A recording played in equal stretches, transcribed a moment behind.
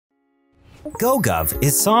GoGov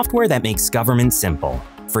is software that makes government simple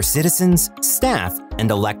for citizens, staff, and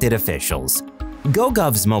elected officials.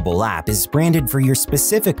 GoGov's mobile app is branded for your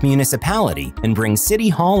specific municipality and brings City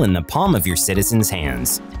Hall in the palm of your citizens'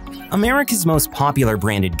 hands. America's most popular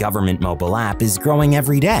branded government mobile app is growing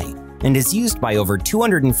every day and is used by over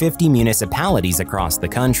 250 municipalities across the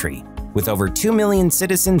country, with over 2 million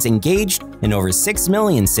citizens engaged and over 6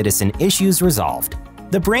 million citizen issues resolved.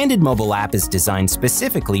 The branded mobile app is designed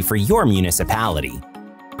specifically for your municipality.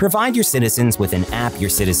 Provide your citizens with an app your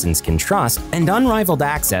citizens can trust and unrivaled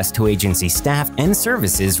access to agency staff and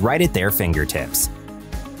services right at their fingertips.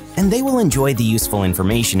 And they will enjoy the useful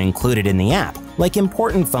information included in the app, like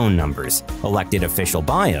important phone numbers, elected official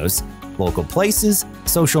bios, local places,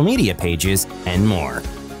 social media pages, and more.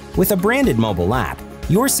 With a branded mobile app,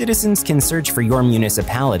 your citizens can search for your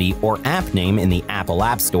municipality or app name in the Apple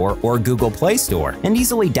App Store or Google Play Store and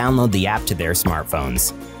easily download the app to their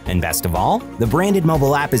smartphones. And best of all, the branded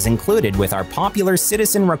mobile app is included with our popular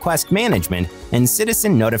Citizen Request Management and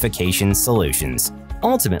Citizen Notification solutions.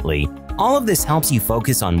 Ultimately, all of this helps you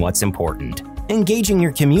focus on what's important, engaging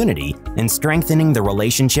your community and strengthening the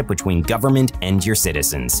relationship between government and your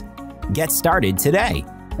citizens. Get started today.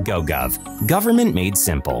 GoGov. Government made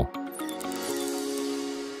simple.